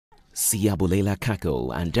Siyabulela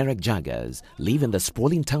Kako and Derek Jaggers live in the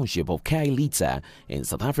sprawling township of Khayelitsha in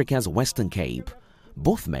South Africa's Western Cape.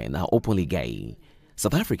 Both men are openly gay.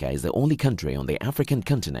 South Africa is the only country on the African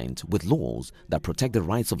continent with laws that protect the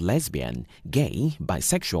rights of lesbian, gay,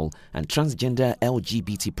 bisexual and transgender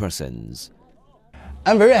LGBT persons.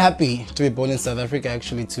 I'm very happy to be born in South Africa,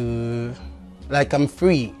 actually, I'm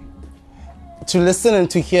free to listen and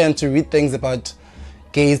to hear and to read things about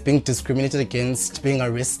gays being discriminated against, being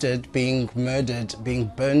arrested, being murdered,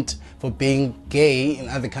 being burnt for being gay in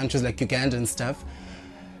other countries like Uganda and stuff.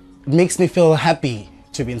 It makes me feel happy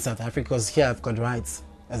to be in South Africa because here I've got rights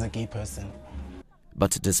as a gay person.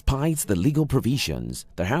 But despite the legal provisions,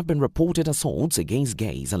 there have been reported assaults against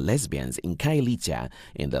gays and lesbians in Khayelitsha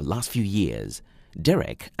in the last few years.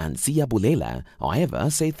 Derek and Siyabulela, however,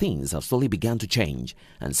 say things have slowly begun to change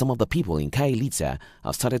and some of the people in Khayelitsha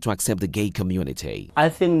have started to accept the gay community. I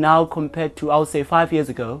think now compared to, I would say 5 years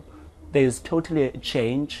ago, there is totally a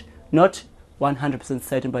change. Not 100%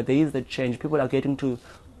 certain, but there is a change. People are getting to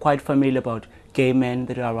quite familiar about gay men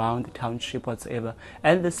that are around the township whatsoever,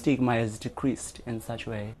 and the stigma has decreased in such a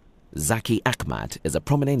way. Zaki Ahmad is a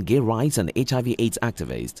prominent gay rights and HIV/AIDS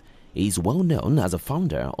activist. He is well known as a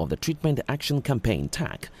founder of the Treatment Action Campaign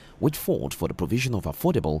TAC, which fought for the provision of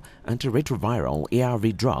affordable antiretroviral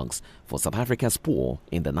ARV drugs for South Africa's poor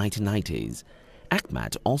in the 1990s.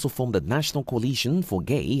 Ahmad also formed the National Coalition for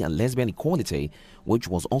Gay and Lesbian Equality, which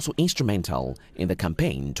was also instrumental in the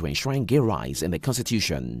campaign to enshrine gay rights in the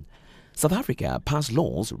Constitution. South Africa passed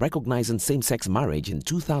laws recognizing same-sex marriage in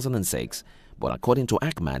 2006, but according to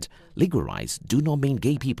Ahmad, legal rights do not mean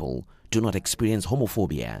gay people do not experience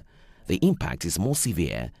homophobia. The impact is more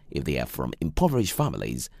severe if they are from impoverished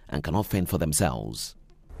families and cannot fend for themselves.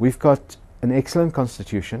 We've got an excellent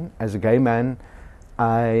constitution. As a gay man,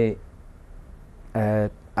 I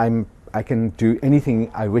can do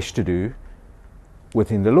anything I wish to do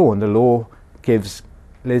within the law, and the law gives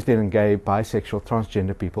lesbian and gay, bisexual,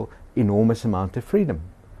 transgender people enormous amount of freedom.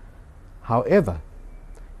 However,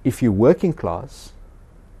 if you're working class,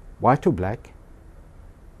 white or black,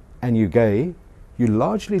 and you're gay, you're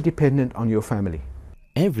largely dependent on your family.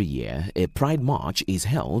 Every year, a Pride March is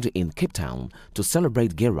held in Cape Town to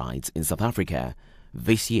celebrate gay rights in South Africa.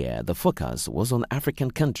 This year, the focus was on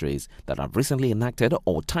African countries that have recently enacted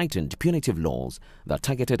or tightened punitive laws that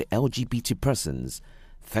targeted LGBT persons.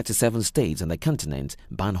 37 states on the continent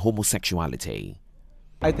ban homosexuality.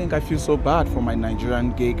 I think I feel so bad for my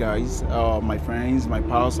Nigerian gay guys, my friends, my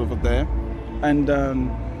pals over there. And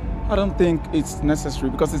I don't think it's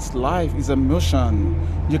necessary because it's life, it's emotion.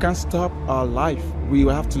 You can't stop our life. We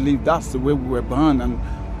have to live. That's the way we were born, and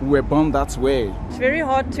we were born that way. It's very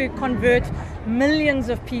hard to convert millions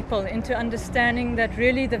of people into understanding that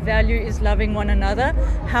really the value is loving one another.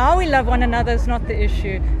 How we love one another is not the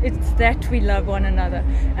issue. It's that we love one another.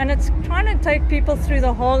 And it's trying to take people through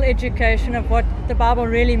the whole education of what the Bible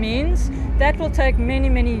really means. That will take many,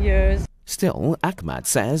 many years. Still, Ahmad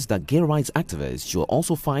says that gay rights activists should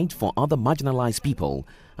also fight for other marginalized people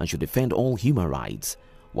and should defend all human rights.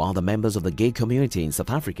 While the members of the gay community in South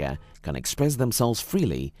Africa can express themselves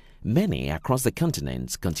freely, many across the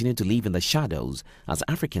continent continue to live in the shadows as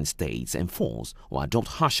African states enforce or adopt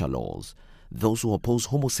harsher laws. Those who oppose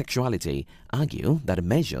homosexuality argue that the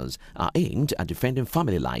measures are aimed at defending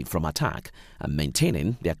family life from attack and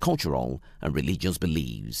maintaining their cultural and religious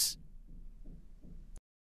beliefs.